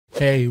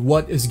Hey,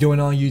 what is going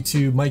on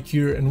YouTube? Mike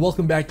here and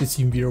welcome back to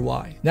Team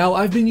VRY. Now,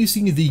 I've been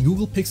using the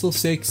Google Pixel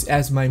 6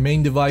 as my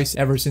main device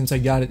ever since I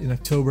got it in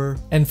October,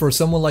 and for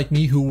someone like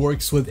me who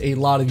works with a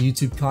lot of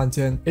YouTube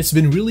content, it's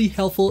been really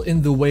helpful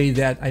in the way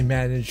that I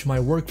manage my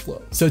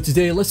workflow. So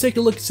today, let's take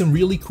a look at some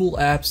really cool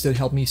apps that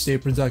help me stay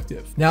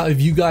productive. Now, if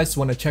you guys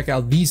want to check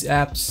out these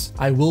apps,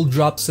 I will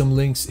drop some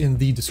links in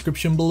the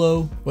description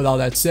below. With all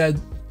that said,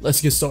 let's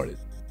get started.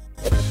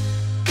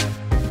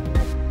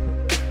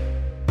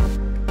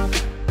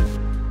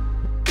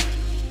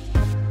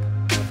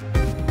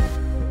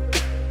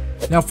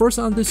 Now, first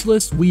on this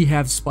list, we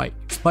have Spike.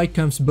 Spike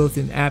comes both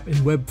in app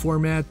and web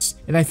formats,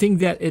 and I think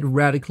that it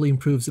radically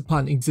improves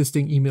upon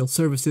existing email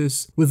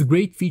services with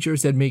great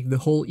features that make the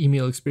whole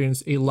email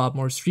experience a lot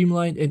more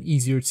streamlined and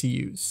easier to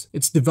use.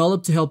 It's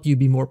developed to help you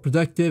be more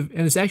productive,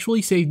 and it's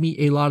actually saved me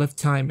a lot of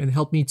time and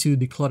helped me to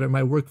declutter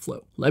my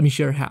workflow. Let me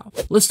share how.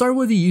 Let's start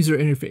with the user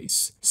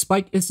interface.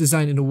 Spike is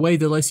designed in a way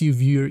that lets you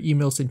view your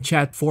emails in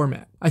chat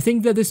format. I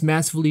think that this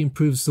massively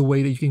improves the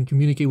way that you can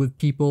communicate with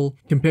people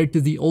compared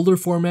to the older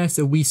formats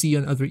that we see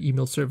on other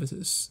email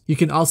services. You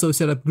can also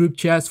set up group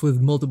chats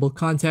with multiple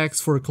contacts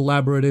for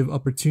collaborative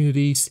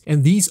opportunities,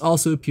 and these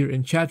also appear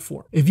in chat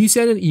form. If you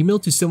send an email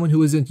to someone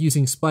who isn't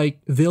using Spike,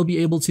 they'll be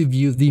able to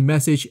view the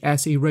message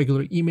as a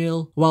regular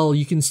email, while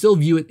you can still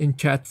view it in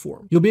chat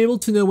form. You'll be able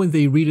to know when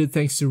they read it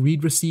thanks to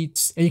read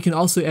receipts, and you can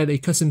also add a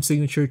custom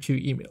signature to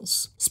your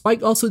emails.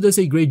 Spike also does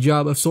a great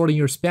job of sorting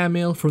your spam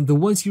mail from the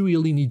ones you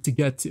really need to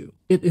get to.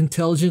 It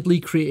intelligently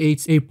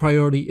creates a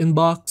priority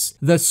inbox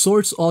that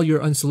sorts all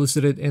your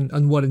unsolicited and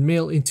unwanted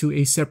mail into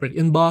a separate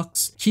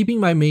inbox, keeping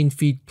my main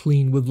feed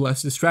clean with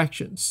less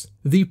distractions.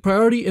 The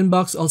priority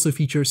inbox also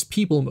features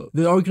people mode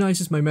that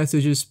organizes my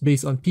messages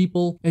based on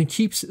people and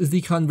keeps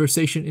the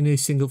conversation in a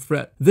single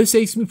thread. This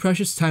saves me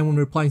precious time when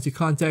replying to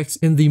contacts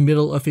in the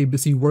middle of a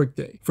busy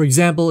workday. For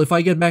example, if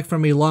I get back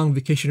from a long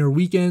vacation or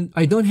weekend,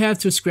 I don't have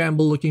to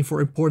scramble looking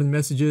for important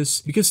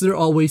messages because they're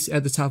always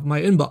at the top of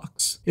my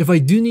inbox. If I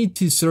do need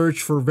to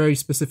search for very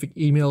specific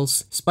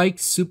emails,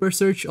 Spike's Super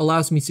Search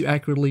allows me to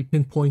accurately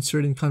pinpoint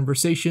certain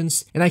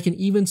conversations, and I can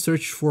even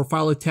search for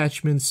file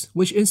attachments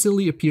which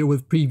instantly appear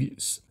with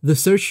previews. The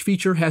search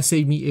feature has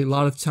saved me a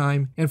lot of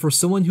time, and for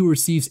someone who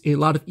receives a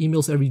lot of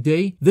emails every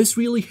day, this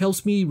really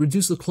helps me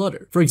reduce the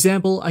clutter. For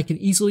example, I can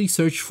easily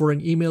search for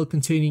an email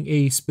containing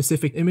a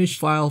specific image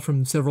file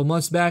from several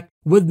months back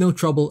with no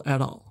trouble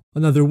at all.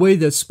 Another way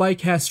that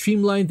Spike has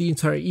streamlined the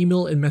entire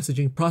email and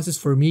messaging process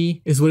for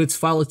me is with its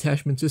file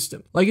attachment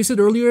system. Like I said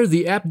earlier,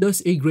 the app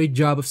does a great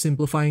job of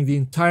simplifying the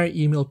entire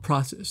email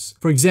process.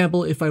 For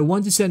example, if I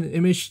want to send an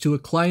image to a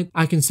client,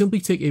 I can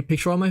simply take a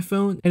picture on my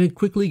phone and it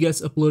quickly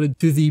gets uploaded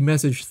to the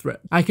message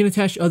thread. I can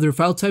attach other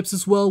file types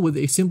as well with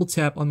a simple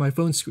tap on my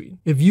phone screen.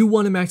 If you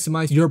want to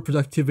maximize your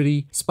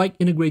productivity, Spike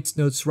integrates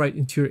notes right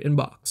into your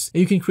inbox.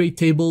 And you can create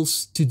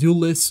tables, to-do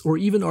lists, or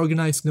even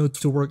organize notes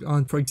to work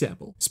on, for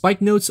example.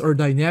 Spike notes are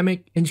dynamic,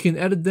 and you can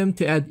edit them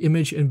to add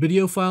image and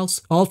video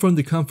files, all from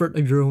the comfort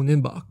of your own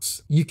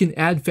inbox. You can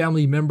add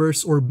family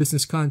members or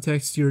business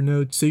contacts to your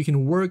notes so you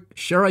can work,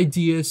 share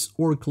ideas,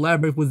 or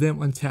collaborate with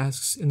them on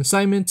tasks and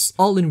assignments,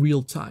 all in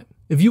real time.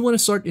 If you want to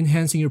start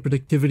enhancing your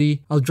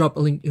productivity, I'll drop a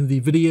link in the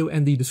video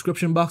and the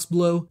description box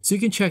below so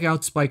you can check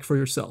out Spike for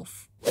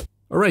yourself.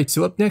 Alright,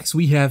 so up next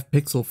we have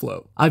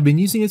Pixelflow. I've been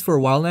using it for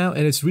a while now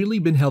and it's really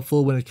been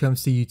helpful when it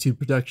comes to YouTube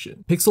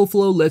production.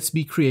 Pixelflow lets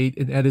me create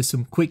and edit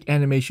some quick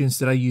animations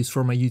that I use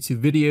for my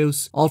YouTube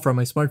videos, all from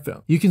my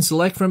smartphone. You can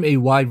select from a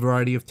wide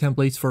variety of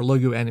templates for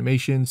logo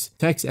animations,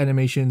 text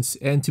animations,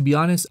 and to be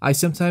honest, I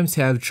sometimes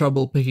have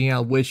trouble picking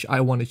out which I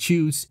want to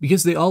choose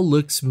because they all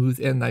look smooth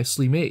and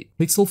nicely made.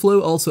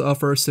 Pixelflow also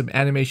offers some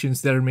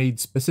animations that are made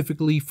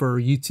specifically for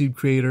YouTube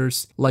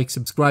creators, like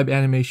subscribe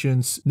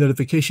animations,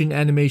 notification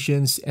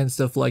animations, and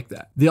stuff like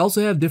that. They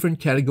also have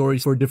different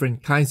categories for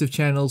different kinds of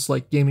channels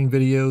like gaming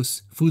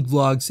videos, food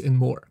vlogs, and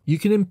more. You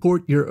can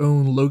import your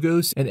own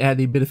logos and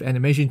add a bit of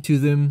animation to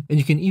them, and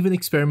you can even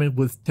experiment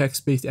with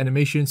text-based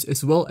animations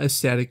as well as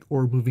static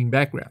or moving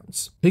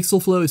backgrounds.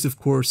 Pixelflow is of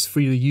course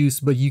free to use,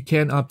 but you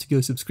can opt to go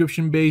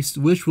subscription-based,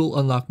 which will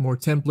unlock more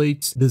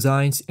templates,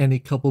 designs, and a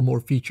couple more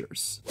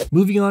features.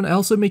 Moving on, I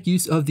also make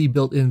use of the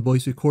built-in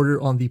voice recorder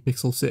on the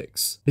Pixel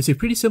 6. It's a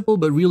pretty simple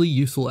but really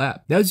useful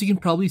app. Now, as you can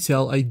probably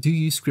tell, I do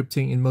use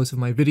scripting in most of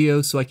my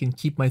videos so I can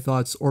keep my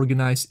thoughts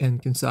organized and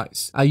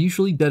concise. I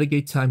usually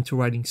dedicate time to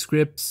writing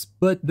scripts,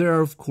 but there are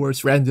of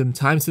course random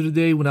times of the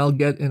day when I'll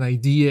get an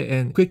idea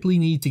and quickly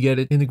need to get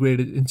it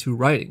integrated into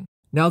writing.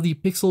 Now, the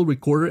Pixel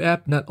Recorder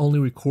app not only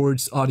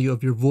records audio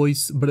of your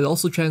voice, but it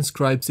also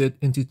transcribes it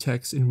into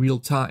text in real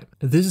time.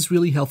 This is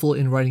really helpful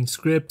in writing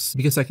scripts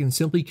because I can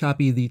simply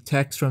copy the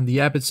text from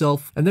the app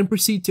itself and then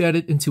proceed to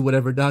edit into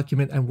whatever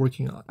document I'm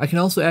working on. I can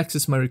also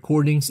access my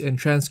recordings and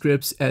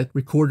transcripts at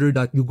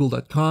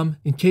recorder.google.com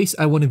in case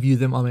I want to view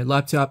them on my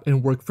laptop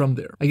and work from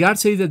there. I gotta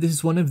say that this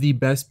is one of the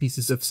best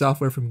pieces of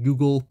software from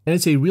Google, and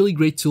it's a really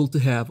great tool to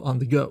have on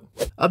the go.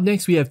 Up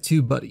next, we have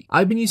Tubebuddy.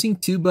 I've been using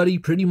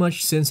Tubebuddy pretty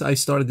much since I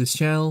started this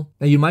channel.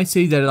 Now you might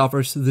say that it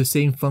offers the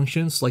same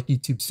functions like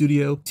YouTube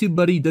Studio.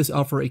 Tubebuddy does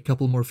offer a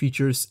couple more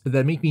features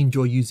that make me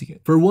enjoy using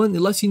it. For one,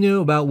 it lets you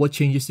know about what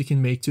changes you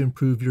can make to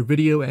improve your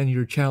video and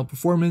your channel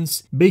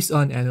performance based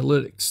on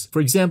analytics. For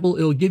example,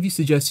 it'll give you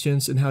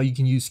suggestions on how you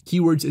can use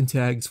keywords and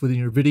tags within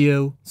your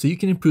video so you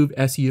can improve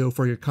SEO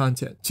for your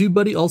content.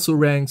 Tubebuddy also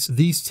ranks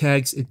these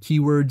tags and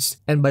keywords,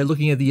 and by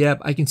looking at the app,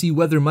 I can see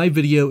whether my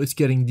video is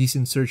getting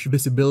decent search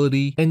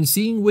visibility, and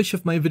seeing which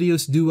of my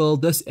videos do well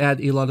does add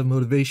a lot of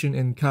motivation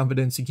and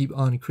confidence to keep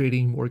on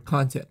creating more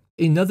content.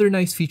 Another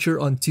nice feature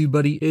on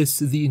Tubebuddy is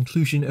the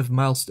inclusion of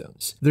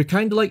milestones. They're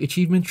kind of like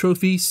achievement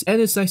trophies,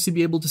 and it's nice to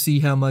be able to see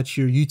how much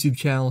your YouTube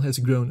channel has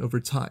grown over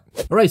time.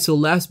 Alright, so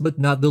last but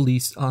not the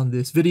least on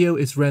this video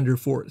is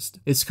Renderforest.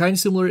 It's kind of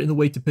similar in the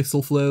way to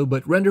Pixelflow,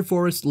 but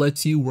Renderforest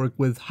lets you work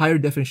with higher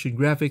definition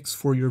graphics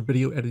for your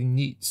video editing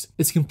needs.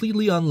 It's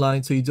completely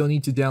online, so you don't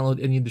need to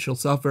download any additional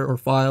software or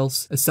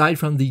files aside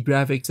from the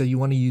graphics that you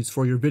want to use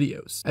for your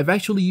videos. I've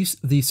actually used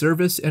the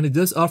service, and it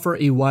does offer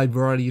a wide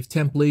variety of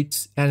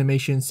templates,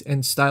 animations,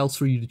 and styles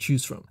for you to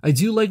choose from. I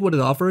do like what it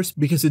offers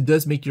because it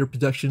does make your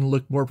production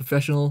look more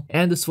professional,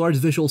 and as far as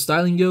visual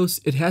styling goes,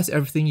 it has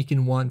everything you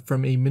can want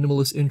from a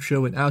minimalist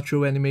intro and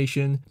outro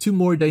animation to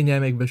more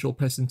dynamic visual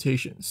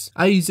presentations.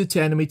 I use it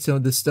to animate some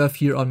of the stuff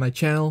here on my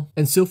channel,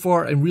 and so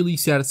far I'm really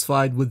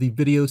satisfied with the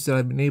videos that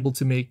I've been able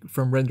to make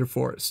from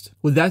Renderforest.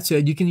 With that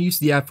said, you can use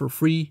the app for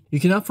free. You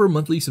can opt for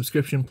monthly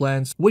subscription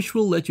plans, which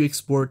will let you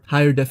export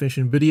higher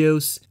definition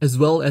videos as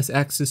well as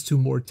access to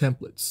more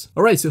templates.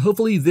 Alright, so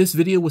hopefully this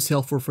video was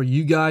helpful for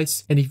you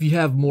guys, and if you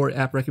have more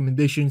app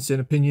recommendations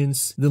and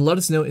opinions, then let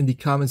us know in the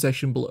comment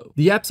section below.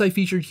 The apps I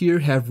featured here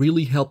have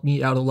really helped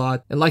me out a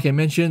lot, and like I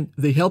mentioned,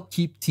 they help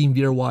keep Team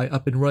VRY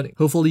up and running.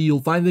 Hopefully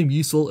you'll find them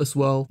useful as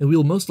well, and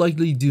we'll most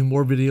likely do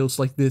more videos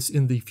like this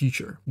in the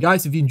future.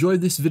 Guys, if you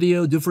enjoyed this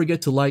video, don't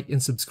forget to like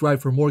and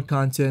subscribe for more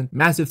content.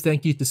 Massive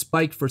thank you to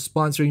Spike for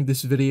sponsoring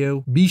this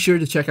video. Be sure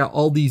to check out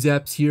all these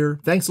apps here.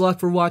 Thanks a lot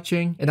for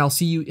watching, and I'll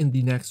see you in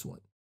the next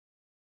one.